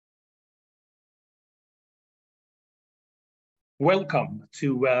Welcome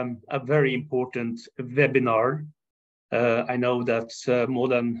to a very important webinar. I know that more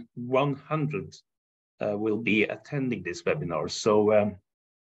than 100 will be attending this webinar, so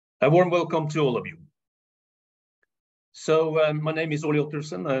a warm welcome to all of you. So my name is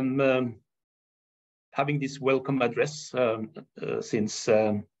Ottersen. I'm having this welcome address since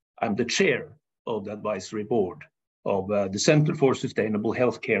I'm the chair of the advisory board of the Center for Sustainable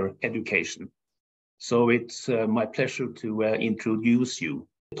Healthcare Education. So it's my pleasure to introduce you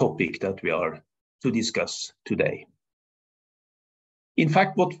the topic that we are to discuss today. In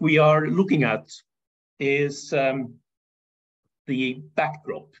fact, what we are looking at is the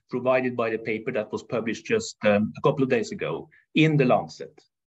backdrop provided by the paper that was published just a couple of days ago in the Lancet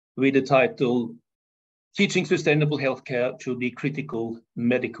with the title, Teaching Sustainable Healthcare to the Critical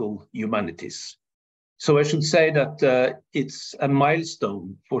Medical Humanities. So I should say that it's a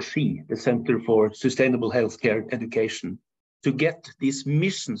milestone for the Center for Sustainable Healthcare Education, to get this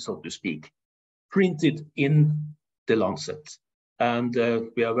mission, so to speak, printed in the Lancet. And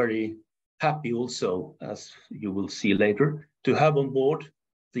we are very happy also, as you will see later, to have on board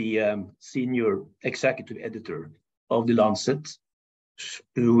the senior executive editor of the Lancet,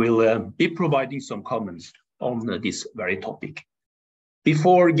 who will be providing some comments on this very topic.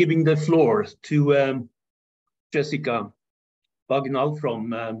 Before giving the floor to Jessamy Bagenal from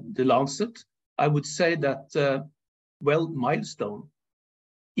the Lancet, I would say that, well, milestone.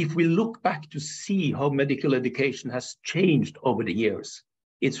 If we look back to see how medical education has changed over the years,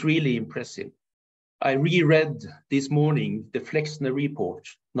 it's really impressive. I reread this morning the Flexner report,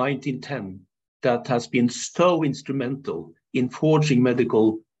 1910, that has been so instrumental in forging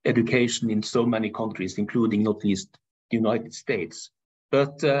medical education in so many countries, including not least the United States.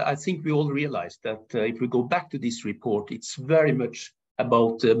 But I think we all realize that if we go back to this report, it's very much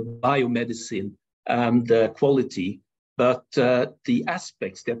about biomedicine and quality. But the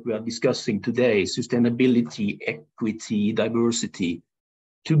aspects that we are discussing today, sustainability, equity, diversity,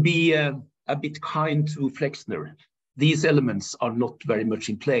 to be a bit kind to Flexner, these elements are not very much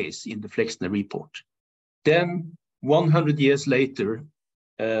in place in the Flexner report. Then 100 years later,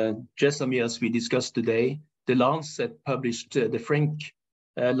 Jessamy, as we discussed today, the Lancet published the Frank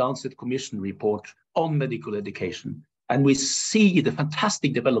Lancet Commission report on medical education. And we see the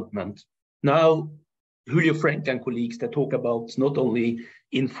fantastic development. Now, Julio Frank and colleagues that talk about not only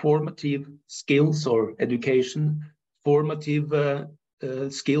informative skills or education, formative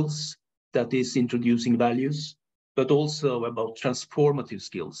skills that is introducing values, but also about transformative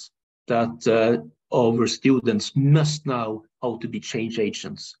skills that our students must know how to be change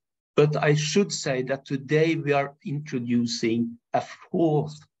agents. But I should say that today we are introducing a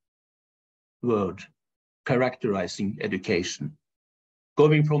fourth word characterizing education,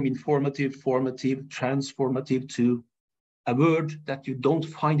 going from informative, formative, transformative to a word that you don't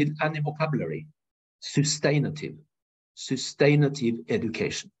find in any vocabulary, sustainative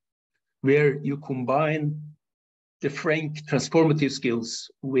education, where you combine the frank transformative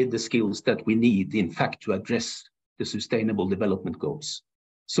skills with the skills that we need, in fact, to address the sustainable development goals.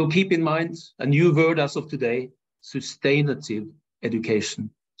 So keep in mind a new word as of today, sustainative education,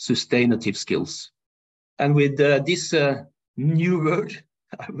 sustainative skills. And with this new word,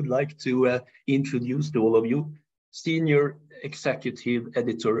 I would like to introduce to all of you, Senior Executive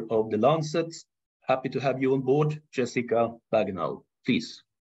Editor of the Lancet. Happy to have you on board, Jessamy Bagenal, please.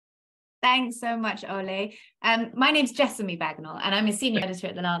 Thanks so much, Ole. My name's Jessamy Bagenal, and I'm a Senior Editor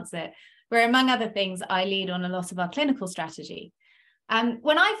at the Lancet, where, among other things, I lead on a lot of our clinical strategy.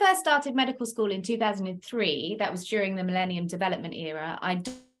 When I first started medical school in 2003, that was during the Millennium Development era, I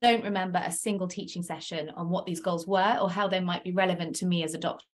don't remember a single teaching session on what these goals were or how they might be relevant to me as a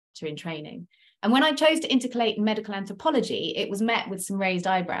doctor in training. And when I chose to intercalate medical anthropology, it was met with some raised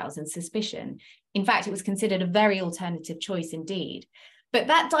eyebrows and suspicion. In fact, it was considered a very alternative choice indeed. But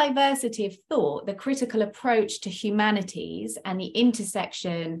that diversity of thought, the critical approach to humanities and the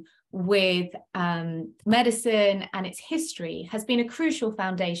intersection with medicine and its history has been a crucial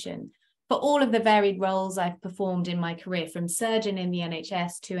foundation for all of the varied roles I've performed in my career, from surgeon in the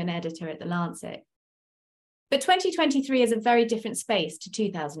NHS to an editor at the Lancet. But 2023 is a very different space to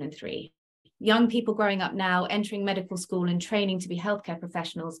 2003. Young people growing up now, entering medical school and training to be healthcare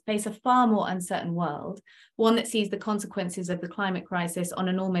professionals, face a far more uncertain world, one that sees the consequences of the climate crisis on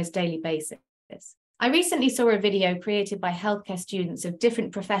an almost daily basis. I recently saw a video created by healthcare students of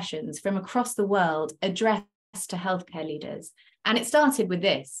different professions from across the world addressed to healthcare leaders. And it started with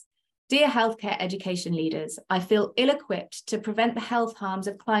this: Dear healthcare education leaders, I feel ill-equipped to prevent the health harms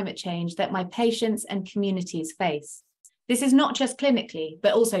of climate change that my patients and communities face. This is not just clinically,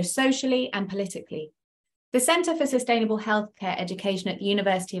 but also socially and politically. The Centre for Sustainable Healthcare Education at the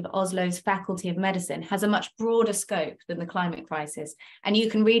University of Oslo's Faculty of Medicine has a much broader scope than the climate crisis, and you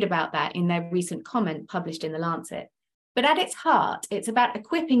can read about that in their recent comment published in the Lancet. But at its heart, it's about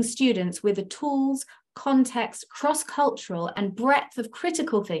equipping students with the tools, context, cross-cultural and breadth of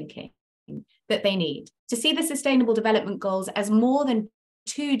critical thinking that they need to see the Sustainable Development Goals as more than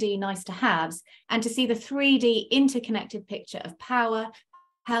 2D nice-to-haves, and to see the 3D interconnected picture of power,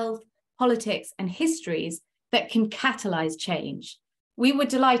 health, politics and histories that can catalyse change. We were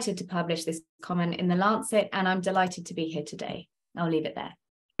delighted to publish this comment in the Lancet, and I'm delighted to be here today. I'll leave it there.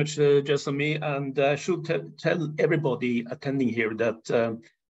 Jessamy, and I should tell everybody attending here that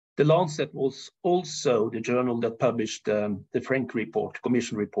the Lancet was also the journal that published the Frank report,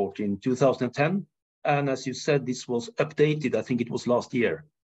 Commission report in 2010. And as you said, this was updated, I think it was last year.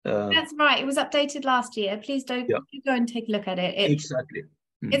 That's right, it was updated last year. Please go and take a look at it. Exactly.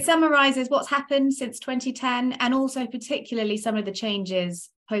 It summarises what's happened since 2010 and also particularly some of the changes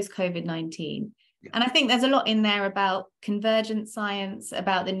post-COVID-19. Yeah. And I think there's a lot in there about convergent science,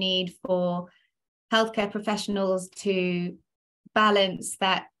 about the need for healthcare professionals to balance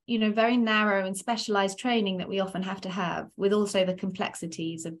that, you know, very narrow and specialised training that we often have to have with also the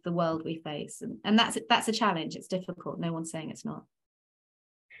complexities of the world we face. And that's a challenge. It's difficult. No one's saying it's not.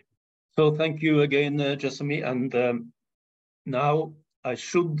 So thank you again, Jessamy. And now I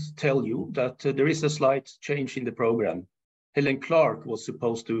should tell you that there is a slight change in the program. Helen Clark was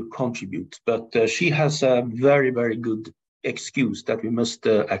supposed to contribute, but she has a very, very good excuse that we must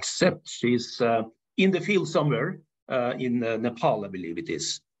accept. She's in the field somewhere in Nepal, I believe it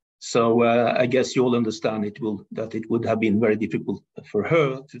is. So I guess you all understand that it would have been very difficult for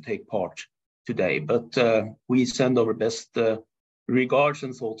her to take part today. But we send our best regards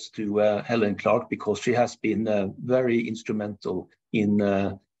and thoughts to Helen Clark, because she has been very instrumental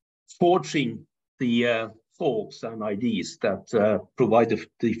in forging the thoughts and ideas that provide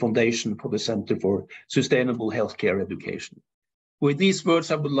the foundation for the Center for Sustainable Healthcare Education. With these words,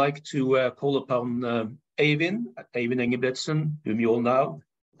 I would like to call upon Eivind Engebretsen, whom you all know,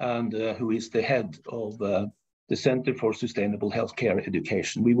 and who is the head of the Center for Sustainable Healthcare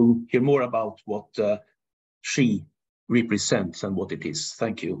Education. We will hear more about what she represents and what it is.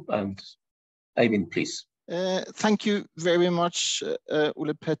 Thank you. And Eivind, please. Thank you very much,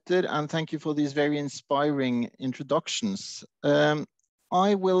 Ole Petter, and thank you for these very inspiring introductions.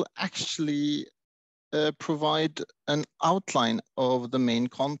 I will actually provide an outline of the main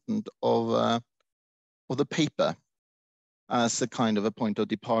content of the paper as a kind of a point of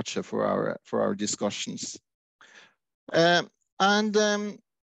departure for our discussions.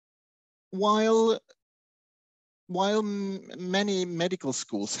 While many medical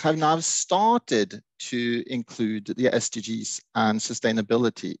schools have now started to include the SDGs and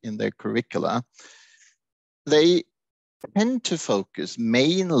sustainability in their curricula, they tend to focus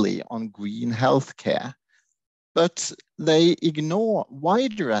mainly on green healthcare, but they ignore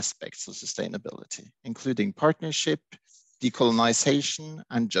wider aspects of sustainability, including partnership, decolonization,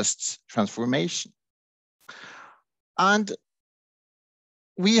 and just transformation. And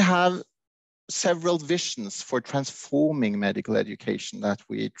we have several visions for transforming medical education that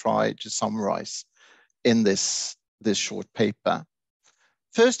we try to summarize in this short paper.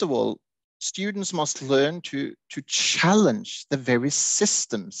 First of all, students must learn to challenge the very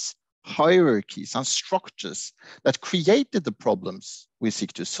systems, hierarchies, and structures that created the problems we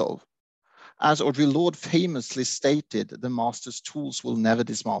seek to solve. As Audre Lorde famously stated, the master's tools will never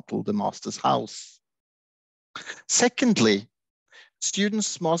dismantle the master's house. Secondly,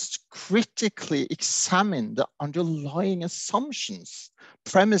 students must critically examine the underlying assumptions,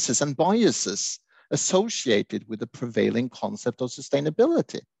 premises, and biases associated with the prevailing concept of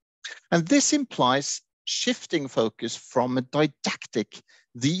sustainability. And this implies shifting focus from a didactic,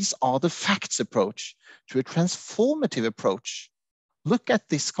 these are the facts approach, to a transformative approach. Look at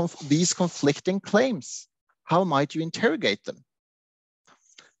these conflicting claims. How might you interrogate them?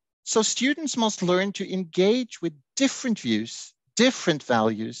 So students must learn to engage with different views, different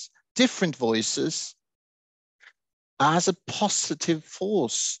values, different voices as a positive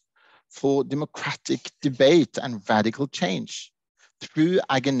force for democratic debate and radical change through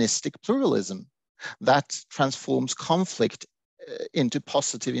agonistic pluralism that transforms conflict into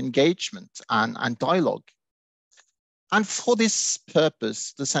positive engagement and dialogue. And for this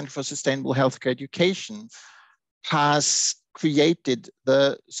purpose, the Center for Sustainable Healthcare Education has created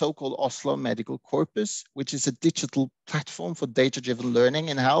the so-called Oslo Medical Corpus, which is a digital platform for data-driven learning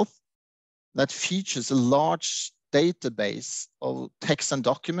in health that features a large database of text and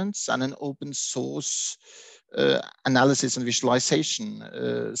documents and an open source analysis and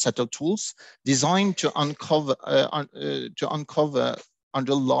visualization set of tools designed to uncover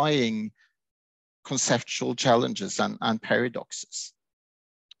underlying conceptual challenges and paradoxes.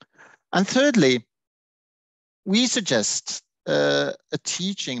 And thirdly, we suggest a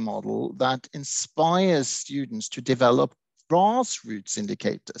teaching model that inspires students to develop grassroots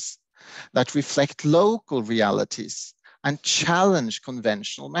indicators that reflect local realities and challenge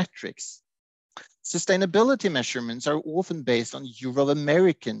conventional metrics. Sustainability measurements are often based on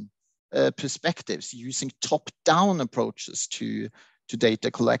Euro-American perspectives, using top-down approaches to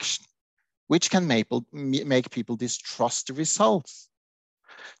data collection, which can make people distrust the results.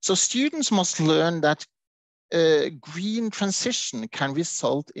 So students must learn that green transition can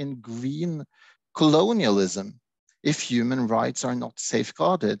result in green colonialism if human rights are not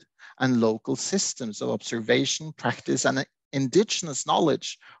safeguarded and local systems of observation, practice, and indigenous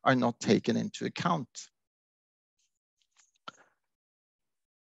knowledge are not taken into account.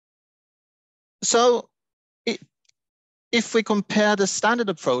 So if we compare the standard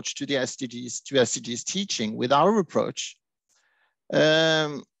approach to the SDGs teaching with our approach,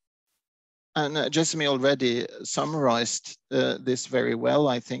 and Jessamy already summarized this very well,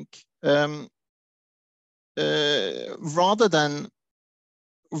 I think. Rather than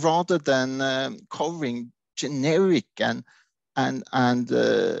covering generic and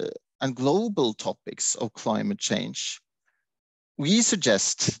global topics of climate change, we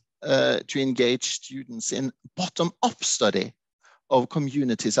suggest to engage students in bottom-up study of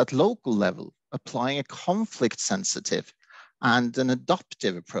communities at local level, applying a conflict-sensitive and an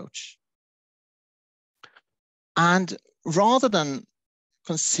adaptive approach. And rather than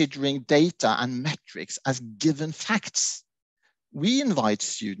considering data and metrics as given facts, we invite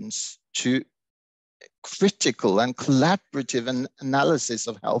students to critical and collaborative analysis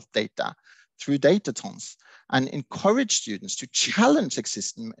of health data through datatons and encourage students to challenge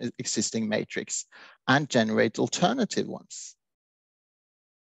existing metrics and generate alternative ones.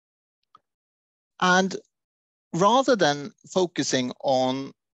 And rather than focusing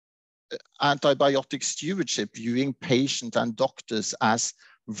on antibiotic stewardship, viewing patients and doctors as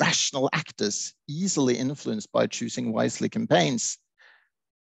rational actors, easily influenced by choosing wisely campaigns,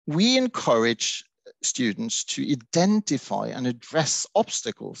 we encourage students to identify and address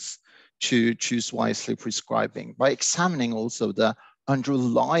obstacles to choose wisely prescribing by examining also the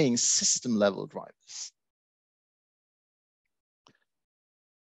underlying system level drivers.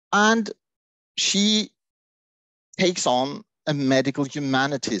 And she takes on a medical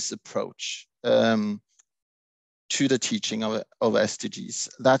humanities approach to the teaching of SDGs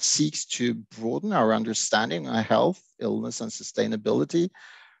that seeks to broaden our understanding of health, illness, and sustainability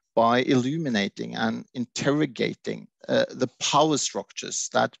by illuminating and interrogating the power structures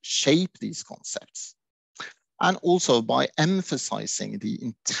that shape these concepts, and also by emphasizing the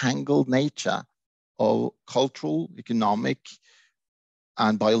entangled nature of cultural, economic,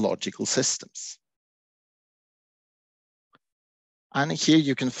 and biological systems. And here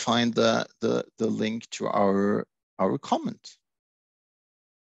you can find the link to our comment.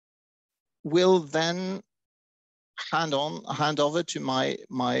 We'll then hand over to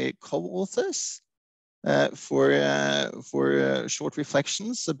my co-authors for short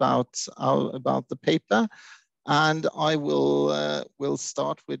reflections about the paper, and I will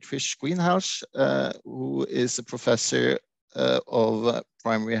start with Trish Greenhalgh, who is a professor of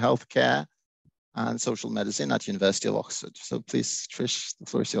primary healthcare and social medicine at University of Oxford. So please, Trish, the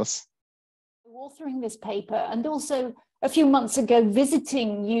floor is yours. Authoring this paper, and also a few months ago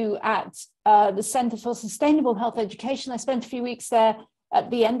visiting you at the Centre for Sustainable Health Education. I spent a few weeks there at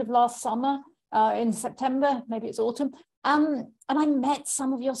the end of last summer, in September, maybe it's autumn, and I met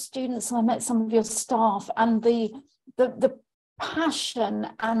some of your students and I met some of your staff, and the passion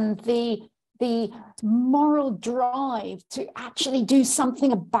and the moral drive to actually do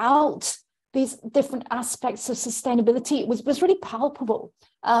something about these different aspects of sustainability was really palpable.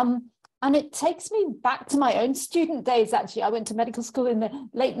 And it takes me back to my own student days, actually. I went to medical school in the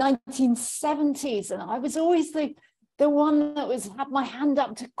late 1970s, and I was always the one that had my hand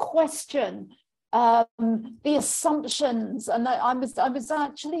up to question the assumptions. And I was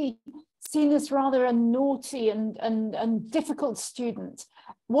actually seen as rather a naughty and difficult student.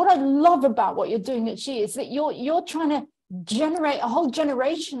 What I love about what you're doing at SHE is that you're trying to generate a whole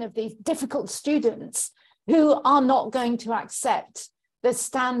generation of these difficult students who are not going to accept the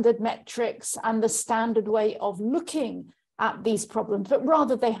standard metrics and the standard way of looking at these problems, but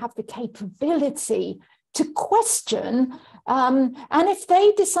rather they have the capability to question. And if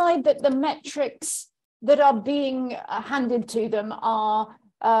they decide that the metrics that are being handed to them are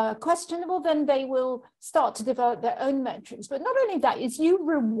questionable, then they will start to develop their own metrics. But not only that, is you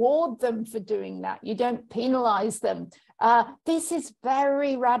reward them for doing that. You don't penalize them. This is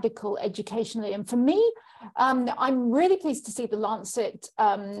very radical educationally. And for me, I'm really pleased to see the Lancet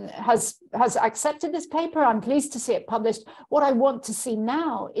has accepted this paper. I'm pleased to see it published. What I want to see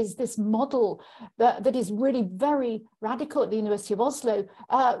now is this model that is really very radical at the University of Oslo,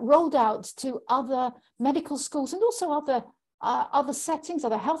 rolled out to other medical schools and also other settings,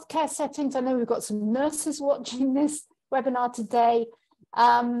 other healthcare settings. I know we've got some nurses watching this webinar today.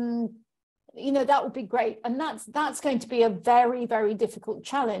 You know, that would be great. And that's going to be a very, very difficult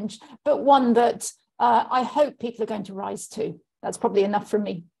challenge, but one that I hope people are going to rise to. That's probably enough from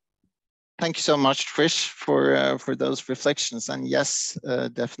me. Thank you so much, Trish, for those reflections. And yes,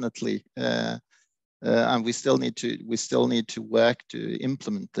 definitely. And we still need to work to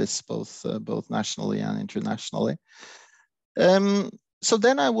implement this both nationally and internationally. So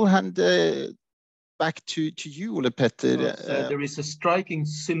then I will hand back to you, Ole Petter. There is a striking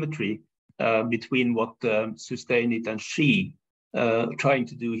symmetry between what Sustain It and She trying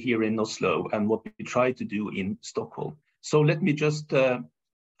to do here in Oslo and what we try to do in Stockholm. So let me just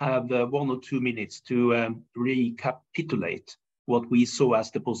have 1 or 2 minutes to recapitulate what we saw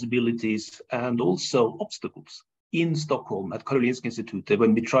as the possibilities and also obstacles in Stockholm at Karolinska Institute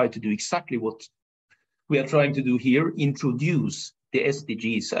when we try to do exactly what we are trying to do here, introduce the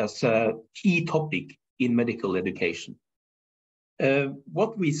SDGs as a key topic in medical education.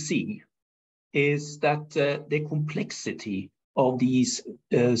 What we see is that the complexity of these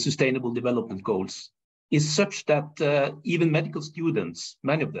sustainable development goals is such that even medical students,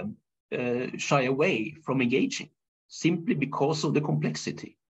 many of them, shy away from engaging simply because of the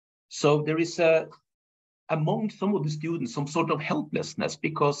complexity. So there is among some of the students some sort of helplessness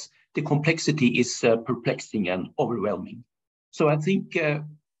because the complexity is perplexing and overwhelming. So I think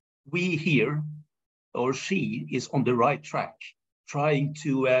we here, or She, is on the right track, trying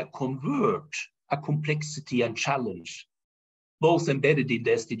to convert a complexity and challenge, both embedded in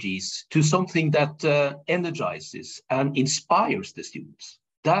the SDGs, to something that energizes and inspires the students.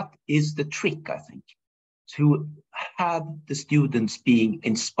 That is the trick, I think, to have the students being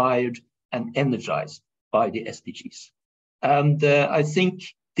inspired and energized by the SDGs. And I think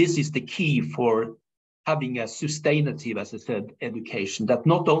this is the key for having a sustainative, as I said, education, that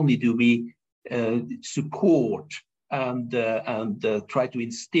not only do we support and try to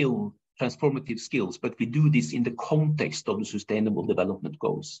instill transformative skills, but we do this in the context of the Sustainable Development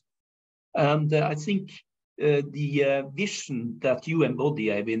Goals. And I think the vision that you embody,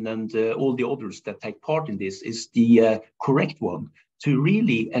 Eivind, and all the others that take part in this is the correct one to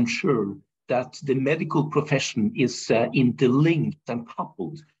really ensure that the medical profession is interlinked and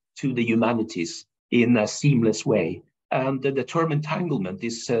coupled to the humanities in a seamless way. And the term entanglement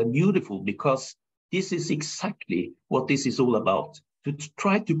is beautiful because this is exactly what this is all about, to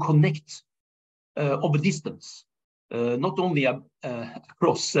try to connect over distance, not only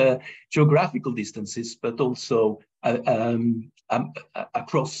across geographical distances, but also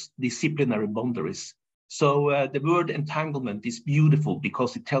across disciplinary boundaries. So the word entanglement is beautiful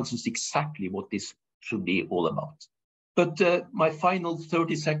because it tells us exactly what this should be all about. But my final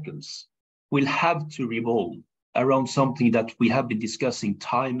 30 seconds will have to revolve around something that we have been discussing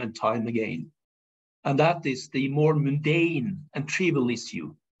time and time again. And that is the more mundane and trivial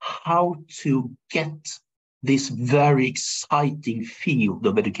issue, how to get this very exciting field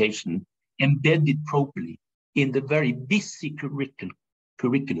of education embedded properly in the very busy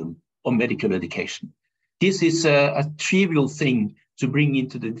curriculum of medical education. This is a trivial thing to bring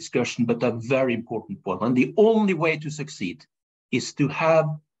into the discussion, but a very important one. And the only way to succeed is to have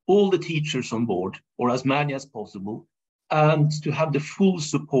all the teachers on board, or as many as possible, and to have the full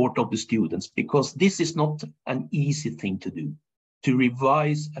support of the students, because this is not an easy thing to do, to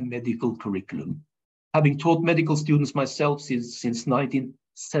revise a medical curriculum. Having taught medical students myself since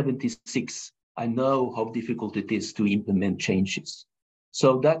 1976, I know how difficult it is to implement changes.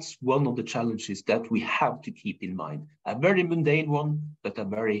 So that's one of the challenges that we have to keep in mind. A very mundane one, but a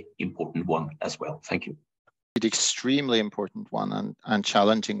very important one as well. Thank you. An extremely important one and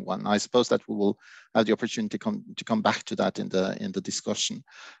challenging one. I suppose that we will have the opportunity to come back to that in the discussion.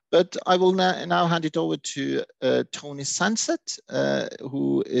 But I will now hand it over to Tony Sandset,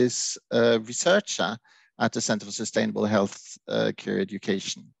 who is a researcher at the Center for Sustainable Health Care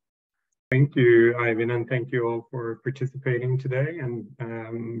Education. Thank you, Eivind, and thank you all for participating today. And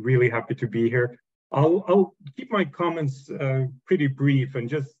I'm really happy to be here. I'll keep my comments pretty brief and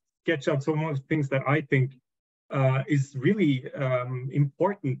just sketch out some of the things that I think is really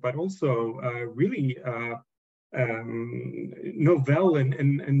important, but also really novel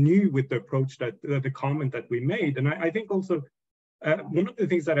and new with the approach that the comment that we made. And I think also one of the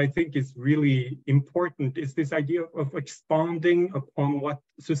things that I think is really important is this idea of expanding upon what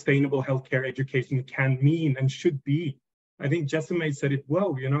sustainable healthcare education can mean and should be. I think Jessamy said it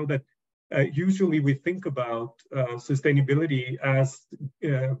well, you know, that usually we think about sustainability as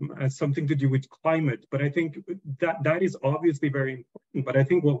something to do with climate, but I think that is obviously very important. But I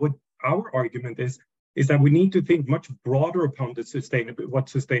think what our argument is that we need to think much broader upon what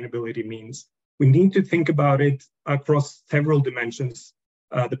sustainability means. We need to think about it across several dimensions,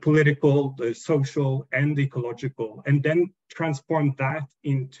 the political, the social, and the ecological, and then transform that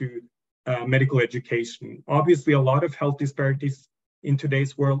into medical education. Obviously, a lot of health disparities in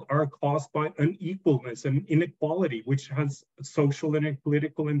today's world are caused by unequalness and inequality, which has social and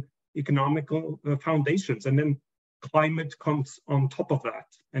political and economical foundations. And then climate comes on top of that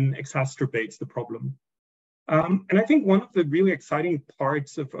and exacerbates the problem. And I think one of the really exciting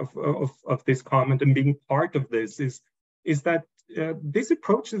parts of this comment and being part of this is that this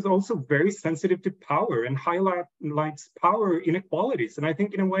approach is also very sensitive to power and highlights power inequalities. And I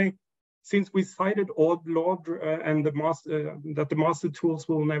think in a way, since we cited Odd Lord and that the master tools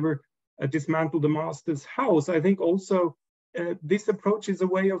will never dismantle the master's house, I think also this approach is a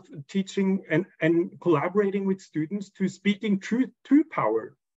way of teaching and collaborating with students to speaking truth to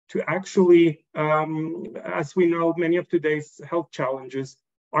power, to actually, as we know, many of today's health challenges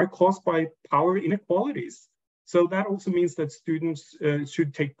are caused by power inequalities. So that also means that students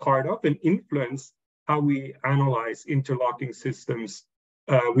should take part of and influence how we analyze interlocking systems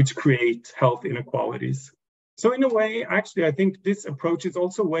which create health inequalities. So in a way, actually, I think this approach is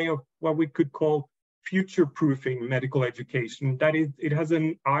also a way of what we could call future-proofing medical education. That is, it has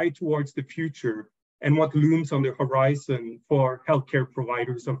an eye towards the future and what looms on the horizon for healthcare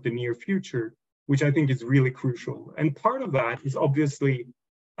providers of the near future, which I think is really crucial. And part of that is obviously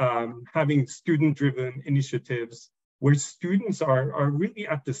having student-driven initiatives where students are really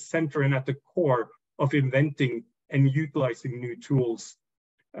at the center and at the core of inventing and utilizing new tools.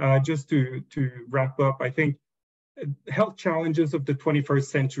 Just to wrap up, I think health challenges of the 21st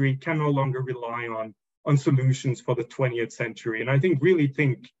century can no longer rely on solutions for the 20th century. And I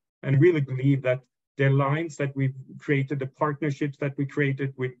really believe that the alliance that we've created, the partnerships that we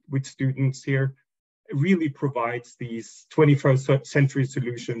created with students here, really provides these 21st century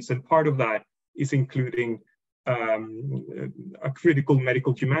solutions. And part of that is including a critical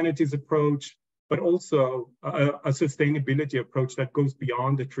medical humanities approach, but also a sustainability approach that goes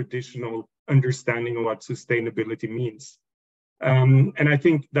beyond the traditional understanding of what sustainability means. And I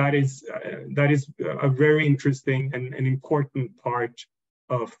think that is a very interesting and important part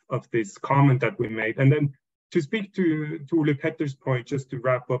of this comment that we made. And then to speak to Ole Petter's point, just to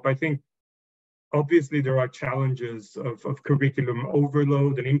wrap up, I think obviously there are challenges of curriculum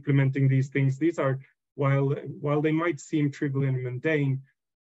overload and implementing these things. These are, while they might seem trivial and mundane,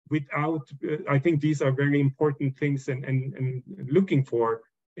 I think these are very important things and looking for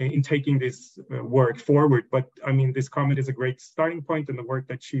in taking this work forward. But I mean, this comment is a great starting point in the work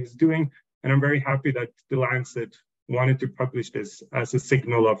that she is doing. And I'm very happy that the Lancet wanted to publish this as a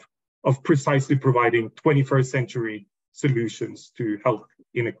signal of precisely providing 21st century solutions to health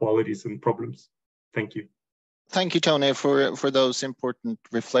inequalities and problems. Thank you. Thank you, Tony, for those important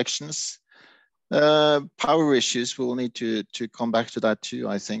reflections. Power issues, we'll need to come back to that too,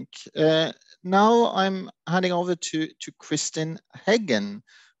 I think. Now I'm handing over to Kristin Heggen,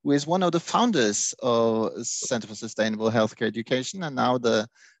 who is one of the founders of Center for Sustainable Healthcare Education and now the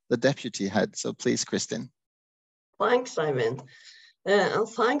deputy head. So please, Kristin. Thanks, Eivind. And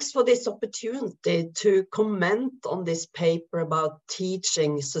thanks for this opportunity to comment on this paper about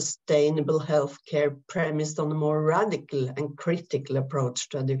teaching sustainable healthcare premised on a more radical and critical approach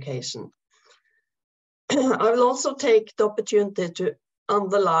to education. I will also take the opportunity to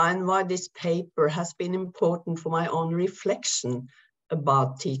underline why this paper has been important for my own reflection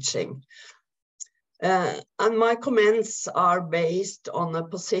about teaching. And my comments are based on a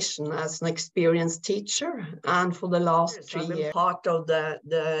position as an experienced teacher, and for the last 3 years, part of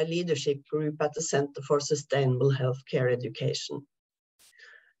the leadership group at the Center for Sustainable Healthcare Education.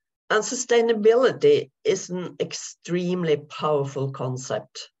 And sustainability is an extremely powerful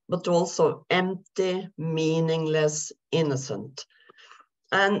concept, but also empty, meaningless, innocent.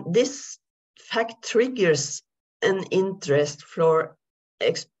 And this fact triggers an interest for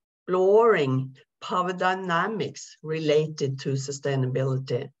exploring power dynamics related to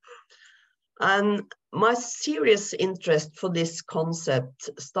sustainability. And my serious interest for this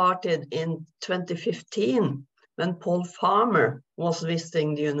concept started in 2015 when Paul Farmer was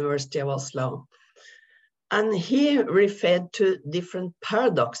visiting the University of Oslo. And he referred to different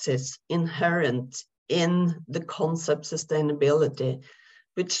paradoxes inherent in the concept sustainability,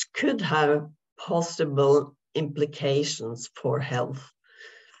 which could have possible implications for health.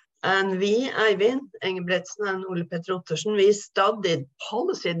 And we, Eivind, Engebretsen, and Ole Petter Ottersen, we studied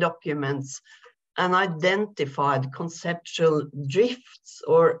policy documents and identified conceptual drifts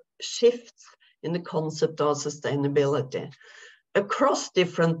or shifts in the concept of sustainability across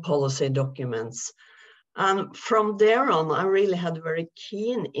different policy documents. And from there on, I really had a very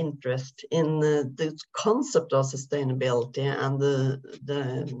keen interest in the concept of sustainability and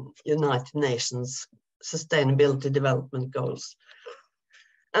the United Nations Sustainability Development Goals.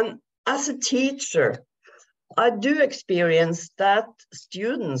 And as a teacher, I do experience that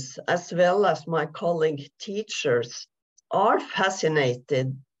students, as well as my colleague teachers, are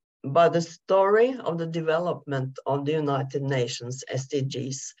fascinated by the story of the development of the United Nations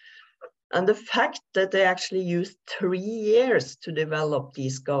SDGs. And the fact that they actually used 3 years to develop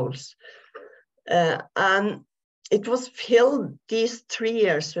these goals. And it was filled, these 3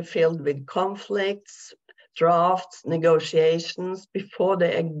 years were filled with conflicts, drafts, negotiations before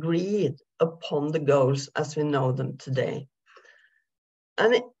they agreed upon the goals as we know them today.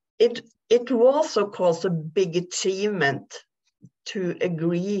 And it was, of course, a big achievement to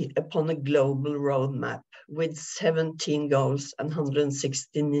agree upon a global roadmap with 17 goals and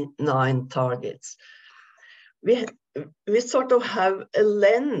 169 targets. We sort of have a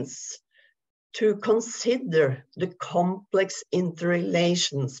lens to consider the complex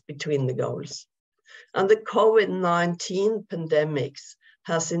interrelations between the goals. And the COVID-19 pandemics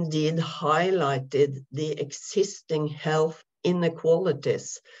has indeed highlighted the existing health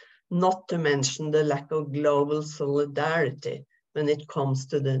inequalities, not to mention the lack of global solidarity when it comes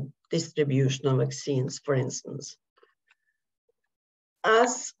to the distribution of vaccines, for instance.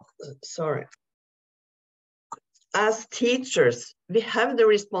 As teachers, we have the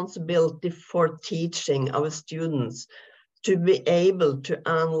responsibility for teaching our students to be able to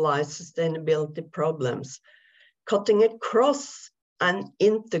analyze sustainability problems, cutting across and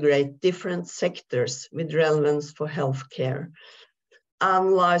integrate different sectors with relevance for healthcare,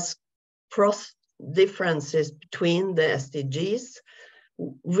 analyze cross differences between the SDGs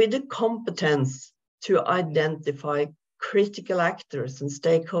with the competence to identify critical actors and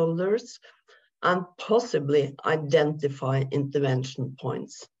stakeholders, and possibly identify intervention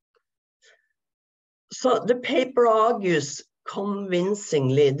points. So the paper argues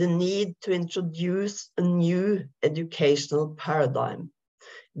convincingly the need to introduce a new educational paradigm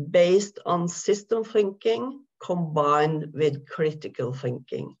based on system thinking combined with critical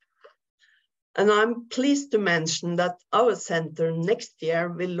thinking. And I'm pleased to mention that our center next year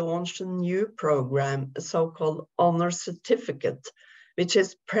will launch a new program, a so-called honor certificate, which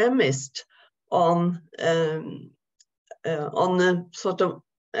is premised on a sort of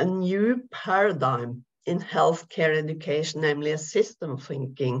a new paradigm in healthcare education, namely a system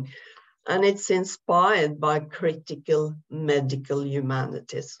thinking, and it's inspired by critical medical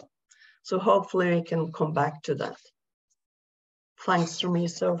humanities. So hopefully we can come back to that. Thanks from me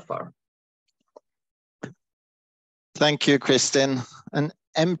so far. Thank you, Kristin. And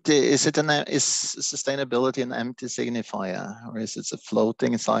empty, is sustainability an empty signifier, or is it a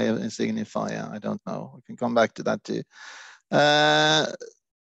floating signifier? I don't know. We can come back to that too.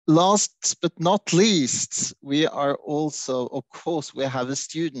 Last but not least, we are also, of course, we have a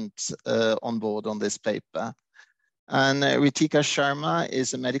student on board on this paper. And Ritika Sharma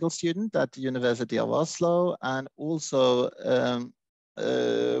is a medical student at the University of Oslo and also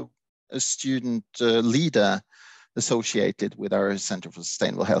a student leader associated with our Center for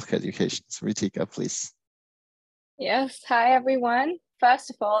Sustainable Healthcare Education. So Ritika, please. Yes, hi everyone.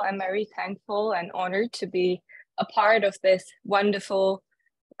 First of all, I'm very thankful and honored to be a part of this wonderful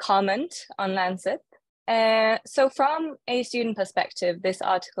comment on Lancet. So from a student perspective, this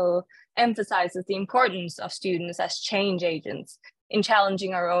article emphasizes the importance of students as change agents in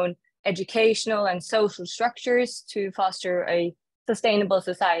challenging our own educational and social structures to foster a sustainable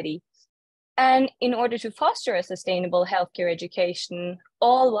society. And in order to foster a sustainable healthcare education,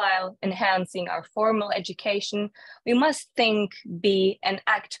 all while enhancing our formal education, we must think, be, and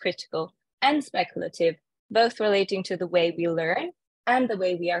act critical and speculative, both relating to the way we learn and the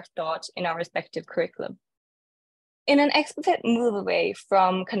way we are taught in our respective curriculum. In an explicit move away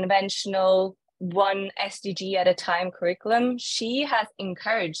from conventional one SDG at a time curriculum, she has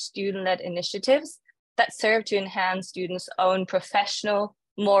encouraged student-led initiatives that serve to enhance students' own professional,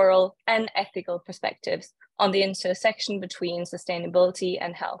 moral, and ethical perspectives on the intersection between sustainability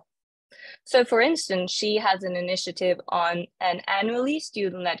and health. So for instance, she has an initiative on an annually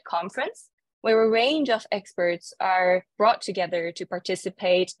student-led conference where a range of experts are brought together to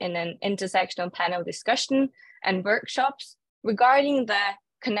participate in an intersectional panel discussion and workshops regarding the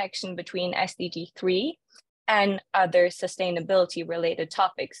connection between SDG 3 and other sustainability-related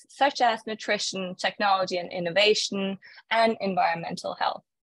topics, such as nutrition, technology and innovation, and environmental health.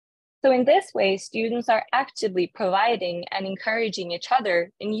 So in this way, students are actively providing and encouraging each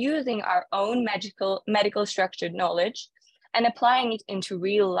other in using our own medical structured knowledge and applying it into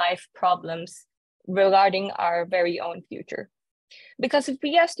real life problems regarding our very own future. Because if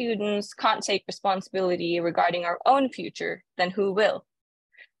we as students can't take responsibility regarding our own future, then who will?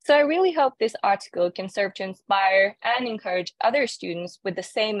 So I really hope this article can serve to inspire and encourage other students with the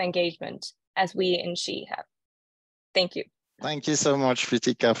same engagement as we and she have. Thank you. Thank you so much,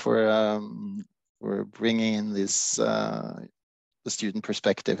 Ritika, for bringing in this the student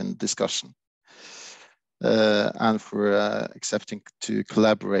perspective in discussion, and for accepting to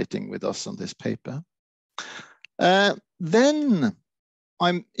collaborating with us on this paper. Then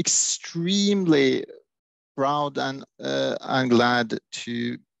I'm extremely proud and glad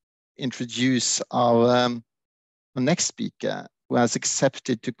to introduce our next speaker, who has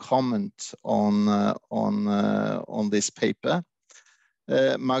accepted to comment on this paper,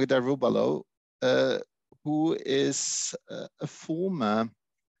 Magda Robalo, who is a former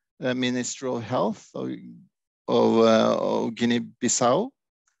Minister of Health of Guinea-Bissau,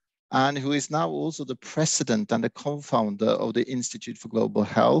 and who is now also the president and the co-founder of the Institute for Global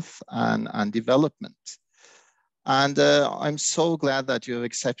Health and Development. And I'm so glad that you have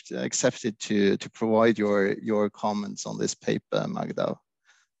accepted to provide your comments on this paper, Magda.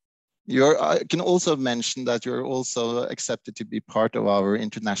 I can also mention that you're also accepted to be part of our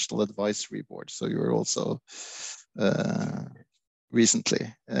International Advisory Board. So you're also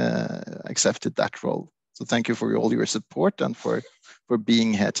recently accepted that role. So thank you for all your support and for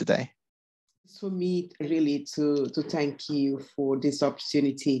being here today. For me, really, to thank you for this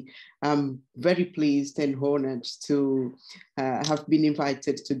opportunity. I'm very pleased and honored to have been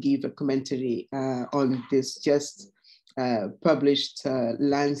invited to give a commentary on this just published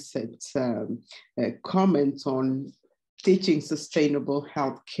Lancet comment on teaching sustainable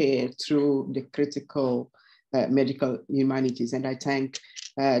healthcare through the critical medical humanities. And I thank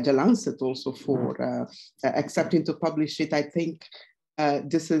the Lancet also for accepting to publish it. I think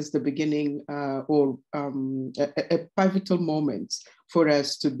this is the beginning or a pivotal moment for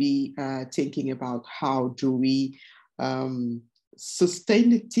us to be thinking about how do we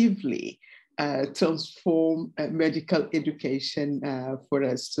sustainably transform medical education for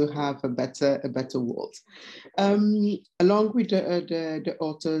us to have a better world. Along with the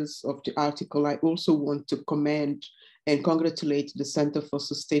authors of the article, I also want to commend and congratulate the Center for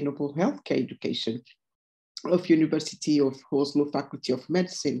Sustainable Healthcare Education of University of Oslo Faculty of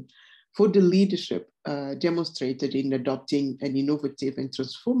Medicine for the leadership demonstrated in adopting an innovative and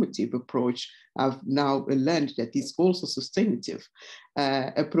transformative approach. I've now learned that is also sustainable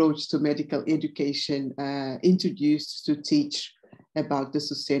approach to medical education introduced to teach about the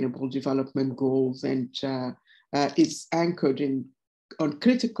Sustainable Development Goals, and it's anchored on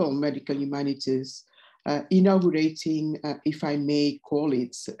critical medical humanities, inaugurating, if I may call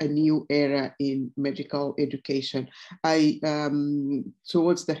it, a new era in medical education.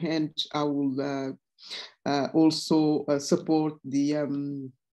 Towards the end, I will also support the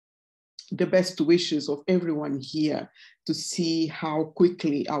best wishes of everyone here to see how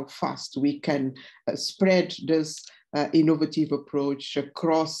quickly, how fast we can spread this innovative approach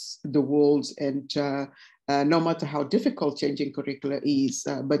across the world, and no matter how difficult changing curricula is,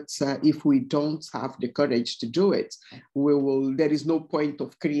 but if we don't have the courage to do it, there is no point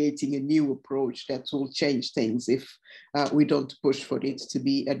of creating a new approach that will change things if we don't push for it to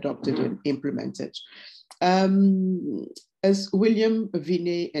be adopted and implemented. As William,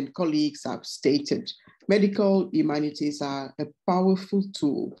 Vinay, and colleagues have stated, medical humanities are a powerful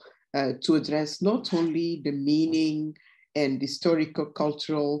tool to address not only the meaning and historical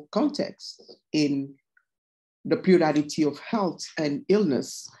cultural context in the plurality of health and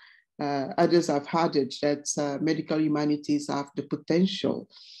illness. Others have added that medical humanities have the potential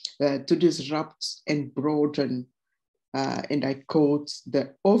to disrupt and broaden, and I quote,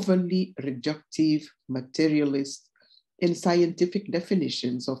 the overly reductive, materialist, and scientific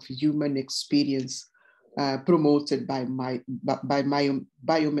definitions of human experience promoted by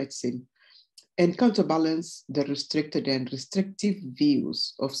biomedicine, and counterbalance the restricted and restrictive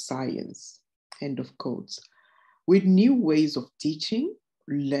views of science, end of quotes. With new ways of teaching,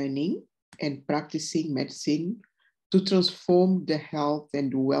 learning, and practicing medicine, to transform the health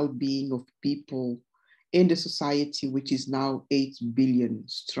and well-being of people in the society, which is now 8 billion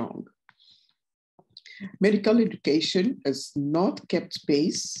strong. Medical education has not kept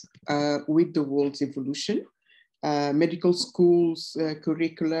pace with the world's evolution. Medical schools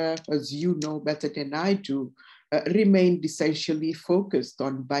curricula, as you know better than I do, remained essentially focused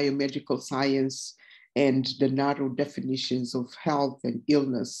on biomedical science and the narrow definitions of health and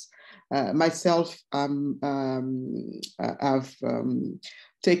illness. Myself, I've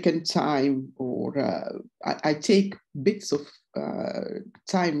taken time, or I take bits of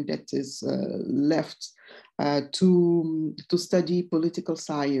time that is left to study political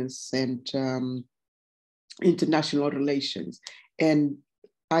science and international relations. And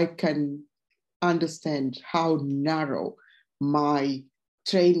I can understand how narrow my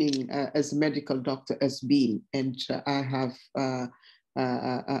training as a medical doctor has been. And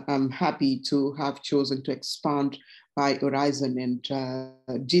I'm happy to have chosen to expand my horizon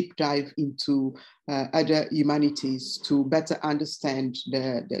and deep dive into other humanities to better understand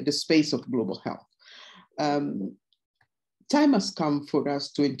the space of global health. Time has come for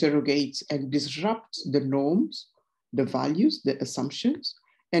us to interrogate and disrupt the norms, the values, the assumptions,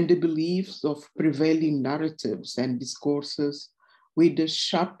 and the beliefs of prevailing narratives and discourses with the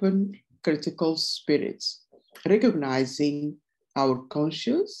sharpened critical spirits, recognizing our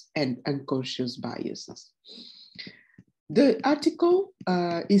conscious and unconscious biases. The article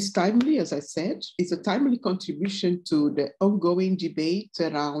is timely, as I said. It's a timely contribution to the ongoing debate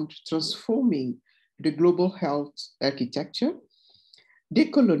around transforming the global health architecture,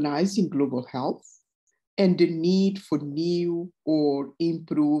 decolonizing global health, and the need for new or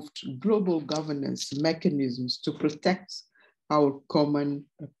improved global governance mechanisms to protect our common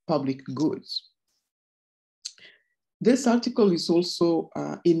public goods. This article is also,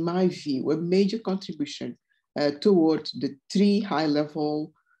 in my view, a major contribution toward the 3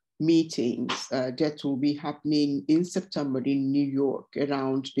 high-level meetings that will be happening in September in New York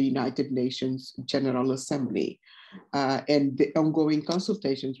around the United Nations General Assembly and the ongoing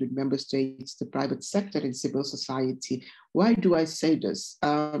consultations with member states, the private sector and civil society. Why do I say this?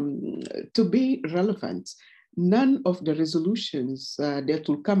 To be relevant, none of the resolutions that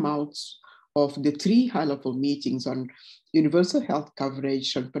will come out of the 3 high-level meetings on universal health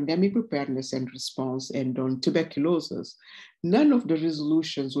coverage, on pandemic preparedness and response, and on tuberculosis, none of the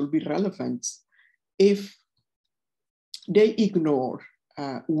resolutions will be relevant if they ignore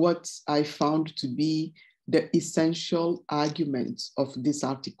what I found to be the essential arguments of this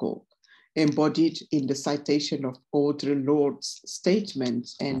article, embodied in the citation of Audre Lorde's statement,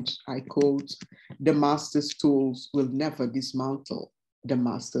 and I quote, "The master's tools will never dismantle the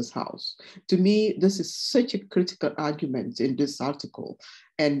master's house." To me, this is such a critical argument in this article,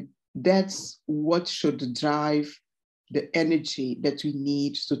 and that's what should drive the energy that we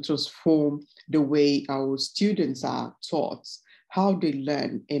need to transform the way our students are taught, how they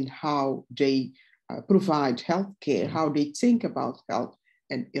learn and how they provide healthcare, how they think about health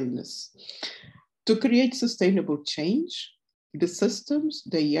and illness. To create sustainable change, the systems,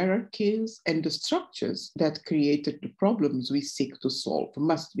 the hierarchies, and the structures that created the problems we seek to solve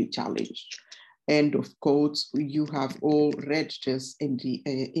must be challenged. End of quote. You have all read this in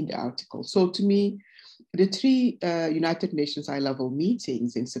the article. So to me, the 3 United Nations high-level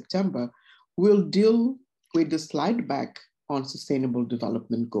meetings in September will deal with the slide back on sustainable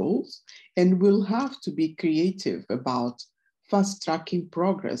development goals, and will have to be creative about fast-tracking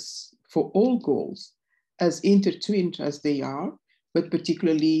progress for all goals, as intertwined as they are, but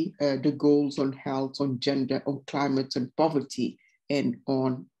particularly the goals on health, on gender, on climate, on poverty, and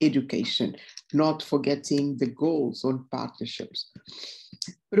on education, not forgetting the goals on partnerships.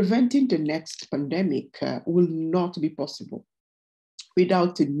 Preventing the next pandemic will not be possible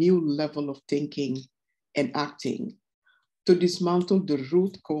without a new level of thinking and acting to dismantle the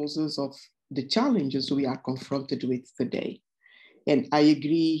root causes of the challenges we are confronted with today. And I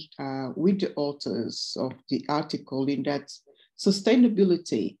agree with the authors of the article in that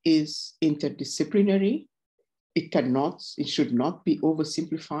sustainability is interdisciplinary. It should not be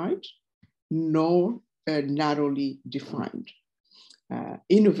oversimplified, nor narrowly defined.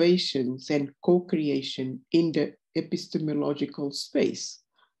 Innovations and co-creation in the epistemological space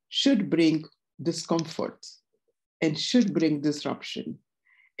should bring discomfort and should bring disruption.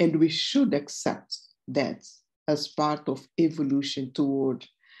 And we should accept that as part of evolution toward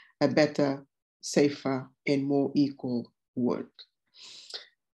a better, safer, and more equal world.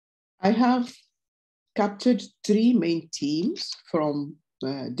 I have captured 3 main themes from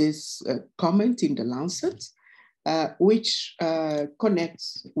this comment in the Lancet. which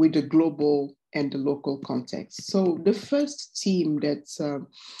connects with the global and the local context. So the first theme that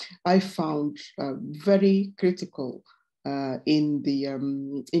I found very critical in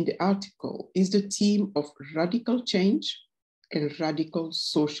the article is the theme of radical change and radical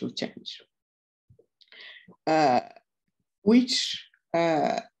social change, which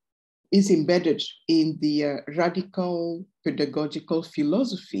is embedded in the radical pedagogical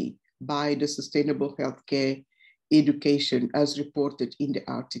philosophy by the sustainable healthcare education as reported in the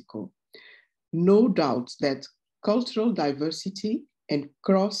article. No doubt that cultural diversity and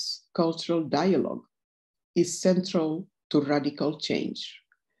cross-cultural dialogue is central to radical change,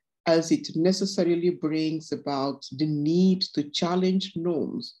 as it necessarily brings about the need to challenge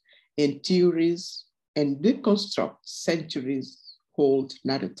norms and theories and deconstruct centuries-old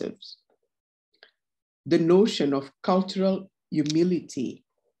narratives. The notion of cultural humility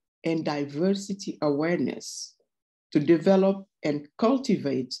and diversity awareness to develop and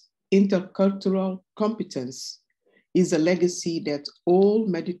cultivate intercultural competence is a legacy that all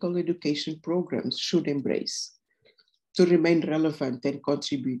medical education programs should embrace to remain relevant and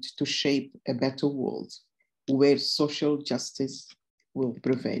contribute to shape a better world where social justice will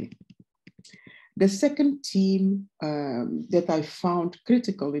prevail. The second theme that I found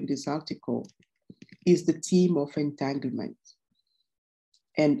critical in this article is the theme of entanglement.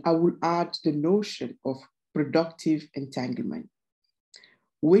 And I will add the notion of productive entanglement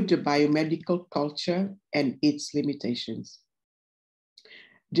with the biomedical culture and its limitations.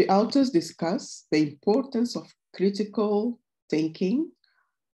 The authors discuss the importance of critical thinking,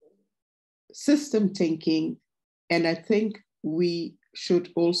 system thinking, and I think we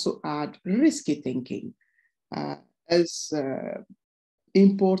should also add risky thinking as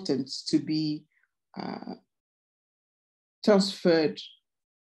important to be transferred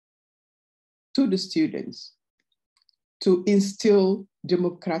to the students to instill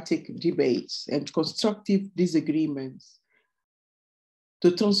democratic debates and constructive disagreements,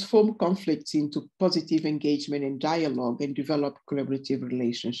 to transform conflicts into positive engagement and dialogue and develop collaborative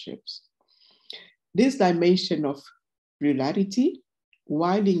relationships. This dimension of plurality,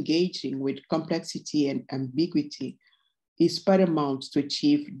 while engaging with complexity and ambiguity, is paramount to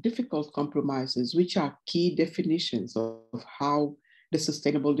achieve difficult compromises, which are key definitions of how the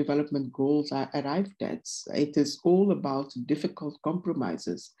Sustainable Development Goals are arrived at. It is all about difficult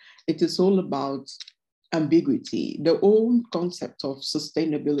compromises. It is all about ambiguity. The whole concept of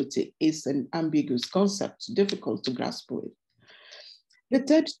sustainability is an ambiguous concept, difficult to grasp with. The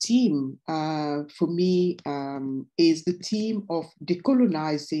third theme for me is the theme of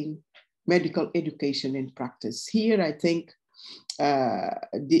decolonizing medical education and practice. Here, I think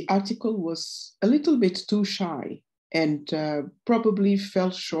the article was a little bit too shy and probably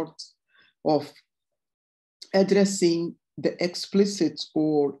fell short of addressing the explicit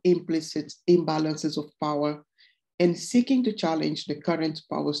or implicit imbalances of power and seeking to challenge the current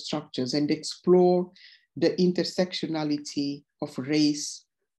power structures and explore the intersectionality of race,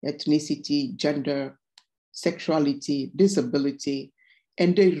 ethnicity, gender, sexuality, disability,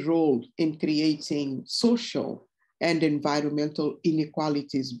 and their role in creating social and environmental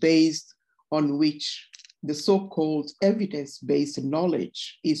inequalities based on which the so-called evidence-based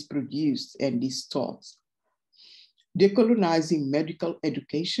knowledge is produced and is taught. Decolonizing medical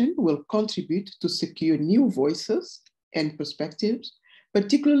education will contribute to secure new voices and perspectives,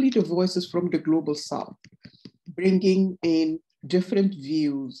 particularly the voices from the global south, bringing in different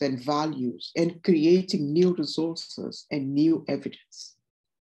views and values and creating new resources and new evidence.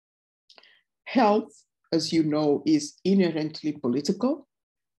 Health, as you know, is inherently political,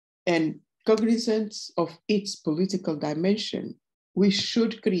 and cognizant of its political dimension, we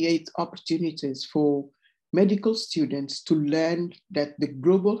should create opportunities for medical students to learn that the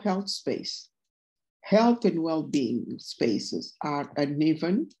global health space, health and well-being spaces are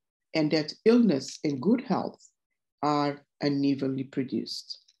uneven, and that illness and good health are unevenly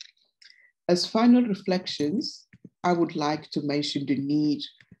produced. As final reflections, I would like to mention the need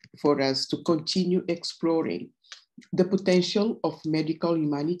for us to continue exploring the potential of medical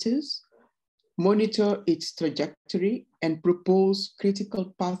humanities, monitor its trajectory, and propose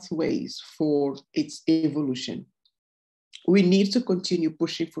critical pathways for its evolution. We need to continue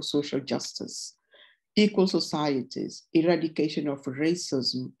pushing for social justice, equal societies, eradication of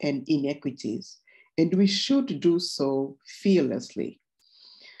racism and inequities, and we should do so fearlessly.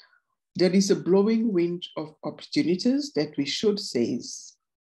 There is a blowing wind of opportunities that we should seize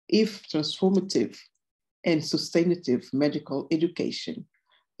if transformative and sustainative medical education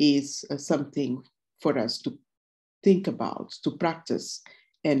is something for us to think about, to practice,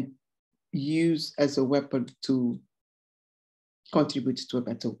 and use as a weapon to contribute to a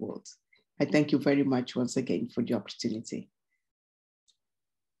better world. I thank you very much once again for the opportunity.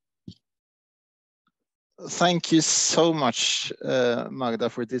 Thank you so much, Magda,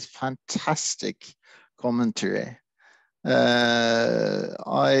 for this fantastic commentary. It's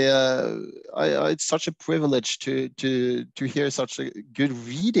such a privilege to hear such a good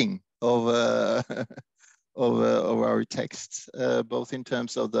reading of our text, both in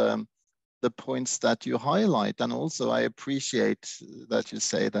terms of the points that you highlight, and also I appreciate that you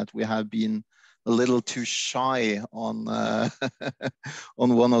say that we have been a little too shy on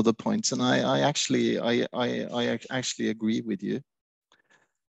on one of the points, and I actually agree with you.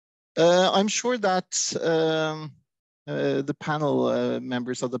 I'm sure that the panel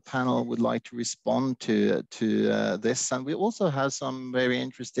members of the panel would like to respond to this, and we also have some very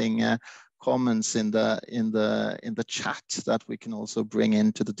interesting comments in the chat that we can also bring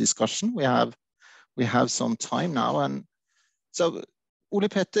into the discussion. We have some time now, and so Ole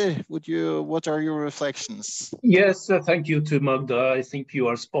Petter, what are your reflections? Yes, thank you to Magda. I think you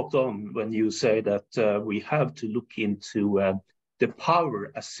are spot on when you say that we have to look into the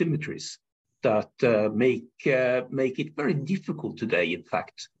power asymmetries that make it very difficult today, in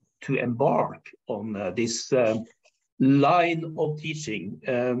fact, to embark on this line of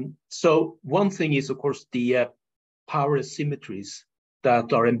teaching. So one thing is, of course, the power asymmetries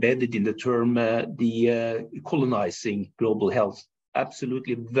that are embedded in the term the colonizing global health.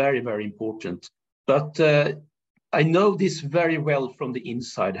 Absolutely very, very important. But I know this very well from the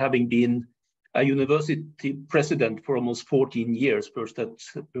inside, having been a university president for almost 14 years, first at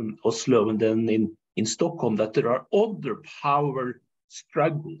Oslo and then in Stockholm, that there are other power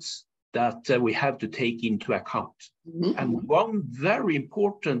struggles that we have to take into account. Mm-hmm. And one very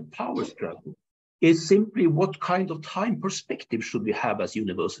important power struggle is simply what kind of time perspective should we have as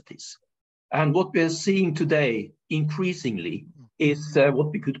universities? And what we're seeing today increasingly is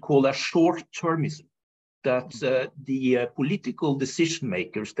what we could call a short-termism, that the political decision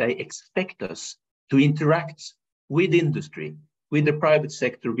makers, they expect us to interact with industry, with the private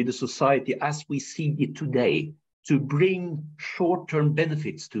sector, with the society as we see it today, to bring short-term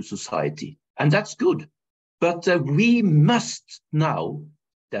benefits to society. And that's good. But we must now,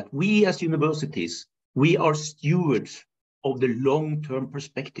 that we as universities, we are stewards of the long-term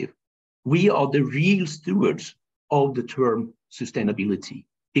perspective. We are the real stewards of the term sustainability,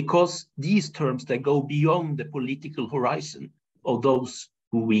 because these terms, they go beyond the political horizon of those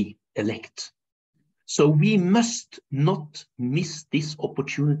who we elect. So we must not miss this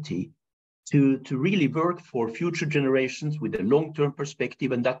opportunity to really work for future generations with a long-term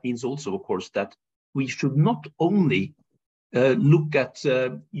perspective. And that means also, of course, that we should not only look at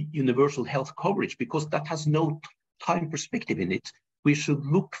universal health coverage, because that has no time perspective in it. We should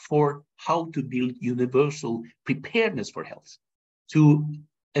look for how to build universal preparedness for health, to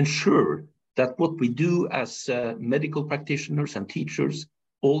ensure that what we do as medical practitioners and teachers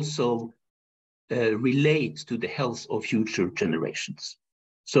also relates to the health of future generations.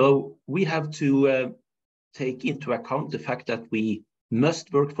 So we have to take into account the fact that we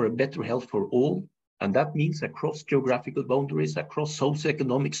must work for a better health for all, and that means across geographical boundaries, across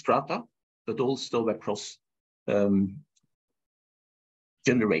socioeconomic strata, but also across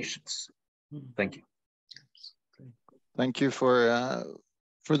generations. Thank you. Thank you for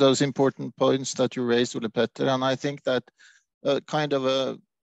those important points that you raised, Ole Petter. And I think that kind of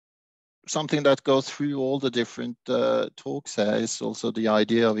something that goes through all the different talks here is also the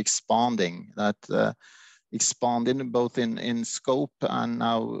idea of expanding, that expanding both in scope and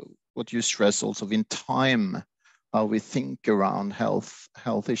now what you stress also in time, how we think around health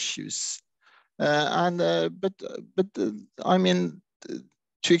issues. But I mean,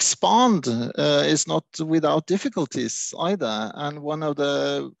 to expand is not without difficulties either. And one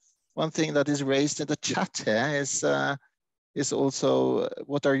thing that is raised in the chat here is also,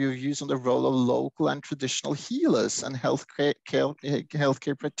 what are your views on the role of local and traditional healers and healthcare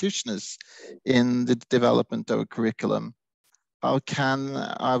practitioners in the development of a curriculum? How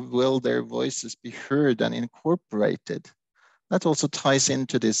will their voices be heard and incorporated? That also ties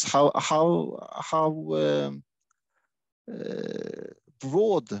into this. How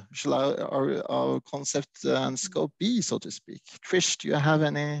broad shall our concept and scope be, so to speak? Trish, do you have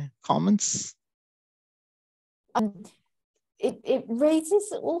any comments? It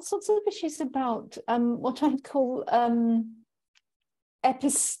raises all sorts of issues about what I'd call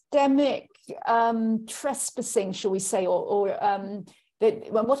epistemic trespassing, shall we say, or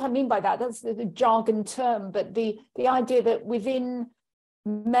what I mean by that, that's the jargon term, but the idea that within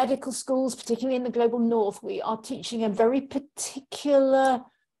medical schools, particularly in the global north, we are teaching a very particular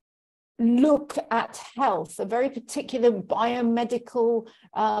look at health, a very particular biomedical,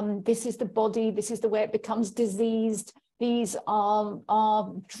 this is the body, this is the way it becomes diseased, these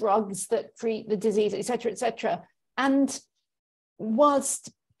are drugs that treat the disease, etc., etc. And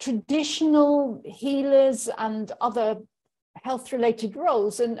whilst traditional healers and other health-related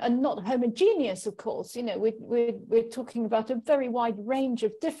roles and not homogeneous, of course, you know, we're talking about a very wide range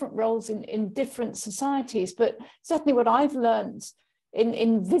of different roles in different societies, but certainly what I've learned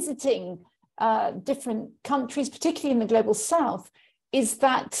in visiting different countries, particularly in the global south, is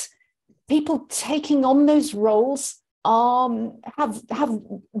that people taking on those roles have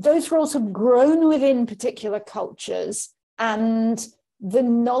those roles have grown within particular cultures, and the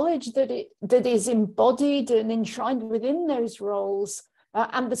knowledge that is embodied and enshrined within those roles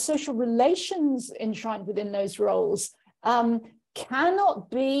and the social relations enshrined within those roles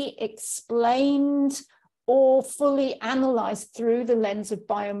cannot be explained or fully analyzed through the lens of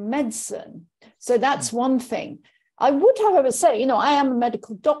biomedicine. So that's one thing. I would, however, say, you know, I am a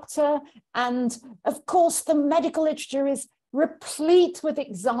medical doctor, and of course the medical literature is replete with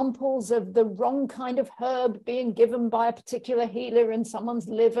examples of the wrong kind of herb being given by a particular healer and someone's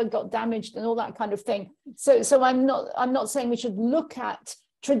liver got damaged and all that kind of thing. So I'm not saying we should look at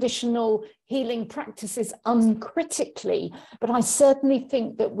traditional healing practices uncritically, but I certainly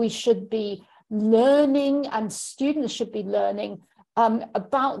think that we should be learning, and students should be learning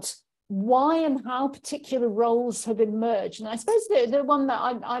about why and how particular roles have emerged. And I suppose the one that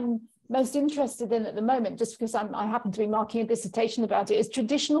I'm most interested in at the moment, just because I happen to be marking a dissertation about it, is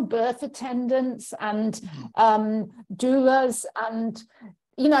traditional birth attendants and doulas. And,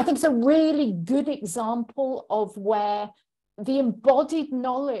 you know, I think it's a really good example of where the embodied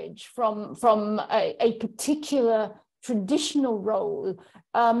knowledge from a particular traditional role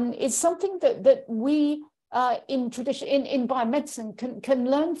is something that we in biomedicine can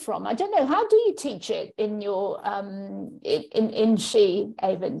learn from. I don't know, how do you teach it in your in SHE,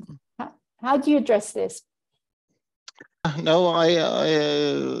 Eivind? How do you address this? No, I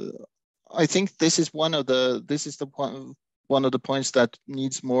think this is one of the points that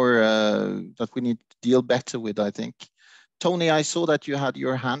needs more that we need to deal better with, I think. Tony, I saw that you had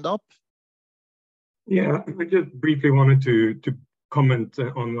your hand up. Yeah, I just briefly wanted to comment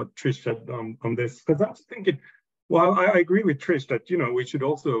on what Trish said on this, because I was thinking, well, I agree with Trish that, you know, we should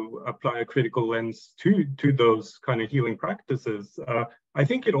also apply a critical lens to those kind of healing practices. I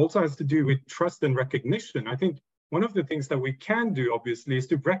think it also has to do with trust and recognition. I think one of the things that we can do, obviously, is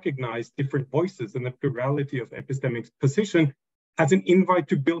to recognize different voices and the plurality of epistemic position as an invite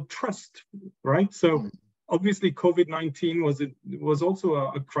to build trust, right? So obviously, COVID-19 was also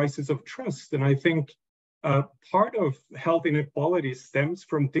a crisis of trust, and I think part of health inequality stems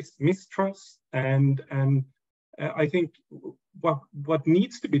from this mistrust, and I think what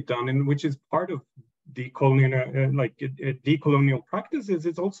needs to be done, and which is part of decolonial practices,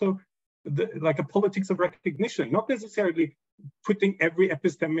 is also like a politics of recognition, not necessarily putting every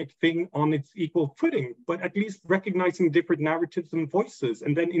epistemic thing on its equal footing, but at least recognizing different narratives and voices,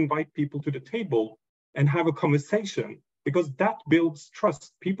 and then invite people to the table and have a conversation, because that builds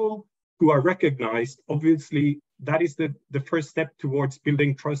trust. People who are recognized, obviously, that is the first step towards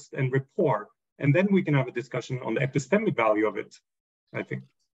building trust and rapport. And then we can have a discussion on the epistemic value of it, I think.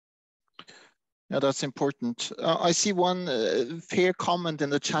 Yeah, that's important. I see one fair comment in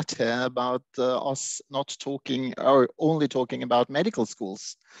the chat here about us not talking, or only talking about medical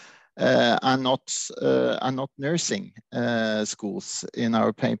schools and not nursing schools in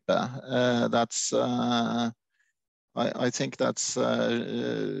our paper. I think that's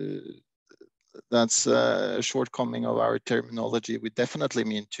a shortcoming of our terminology. We definitely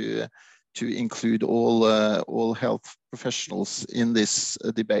mean to include all health professionals in this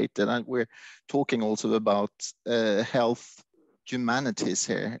debate, and we're talking also about health humanities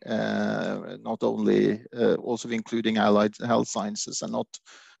here, not only also including allied health sciences, and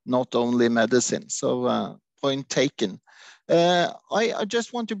not only medicine. So point taken. I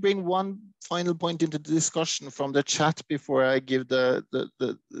just want to bring one final point into the discussion from the chat before I give the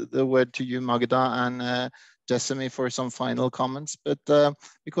word to you, Magda, and Jessamy, for some final comments. But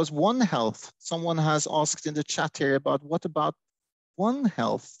because One Health, someone has asked in the chat here about what about One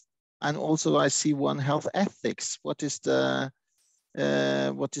Health, and also I see One Health ethics. What is the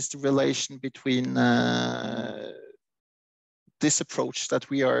relation between this approach that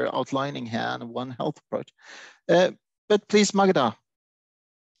we are outlining here and One Health approach? But please, Magda.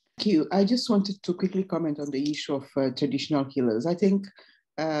 Thank you. I just wanted to quickly comment on the issue of traditional healers. I think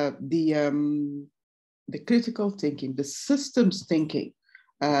the critical thinking, the systems thinking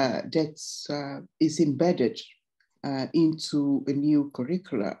that is embedded into a new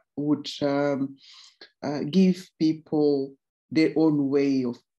curricula would give people their own way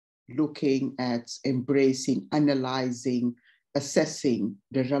of looking at, embracing, analyzing, assessing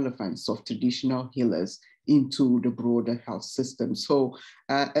the relevance of traditional healers into the broader health system. So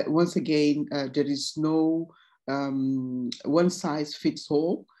once again, there is no one size fits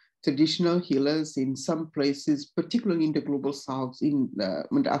all. Traditional healers in some places, particularly in the global south, in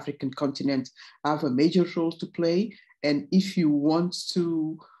the African continent, have a major role to play. And if you want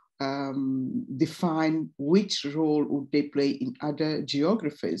to define which role would they play in other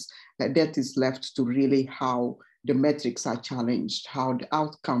geographies, that is left to really how the metrics are challenged, how the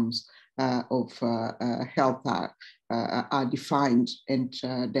outcomes of health are defined, and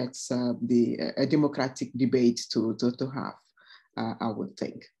that's a democratic debate to have, I would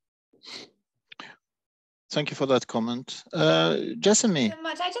think. Thank you for that comment. Jessamy. So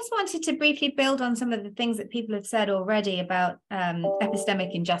much. I just wanted to briefly build on some of the things that people have said already about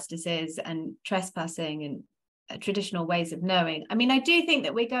epistemic injustices and trespassing and traditional ways of knowing. I mean, I do think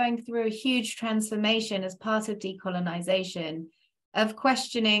that we're going through a huge transformation as part of decolonization, of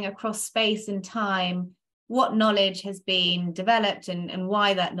questioning across space and time what knowledge has been developed and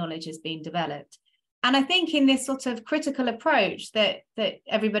why that knowledge has been developed. And I think in this sort of critical approach that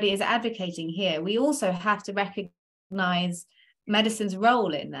everybody is advocating here, we also have to recognize medicine's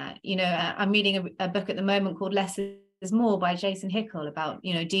role in that. You know, I'm reading a book at the moment called Less is More by Jason Hickel about,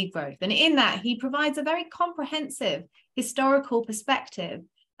 you know, degrowth. And in that, he provides a very comprehensive historical perspective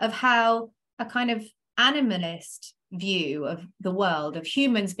of how a kind of animalist view of the world, of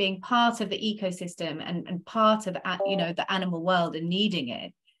humans being part of the ecosystem and part of, you know, the animal world and needing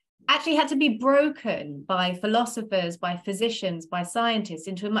it, actually had to be broken by philosophers, by physicians, by scientists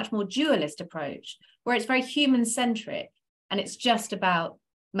into a much more dualist approach, where it's very human-centric and it's just about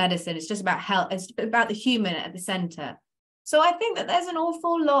medicine, it's just about health, it's about the human at the center. So I think that there's an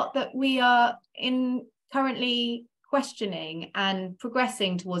awful lot that we are currently questioning and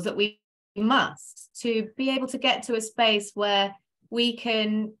progressing towards, that we must, to be able to get to a space where we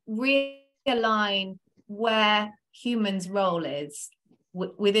can realign where humans' role is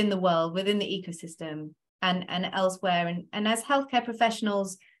within the world, within the ecosystem, and elsewhere. And as healthcare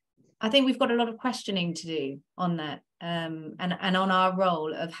professionals, I think we've got a lot of questioning to do on that, and on our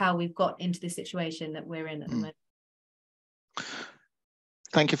role of how we've got into the situation that we're in at the moment.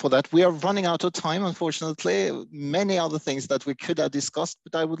 Thank you for that. We are running out of time, unfortunately. Many other things that we could have discussed,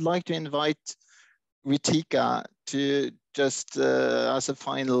 but I would like to invite Ritika to just as a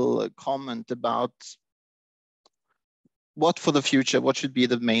final comment about what for the future, what should be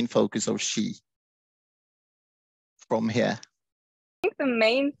the main focus of SHE from here? I think the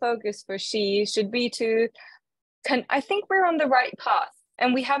main focus for SHE should be to, I think we're on the right path,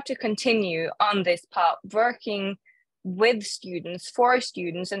 and we have to continue on this path, working with students, for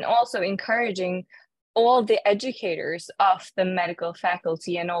students, and also encouraging all the educators of the medical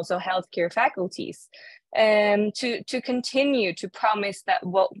faculty and also healthcare faculties to continue to promise that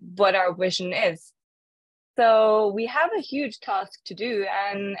what our vision is. So we have a huge task to do,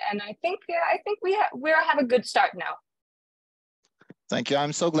 and I think we have a good start now. Thank you.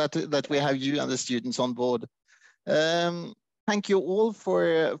 I'm so glad that we have you and the students on board. Thank you all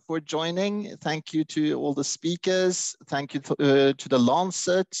for joining. Thank you to all the speakers. Thank you to the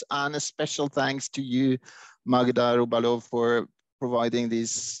Lancet, and a special thanks to you, Magda, Robalo, for providing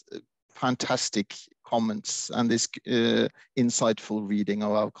these fantastic comments and this insightful reading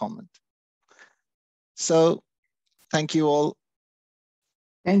of our comment. So thank you all.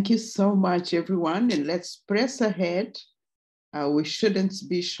 Thank you so much, everyone. And let's press ahead. We shouldn't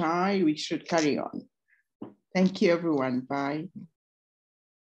be shy. We should carry on. Thank you, everyone. Bye.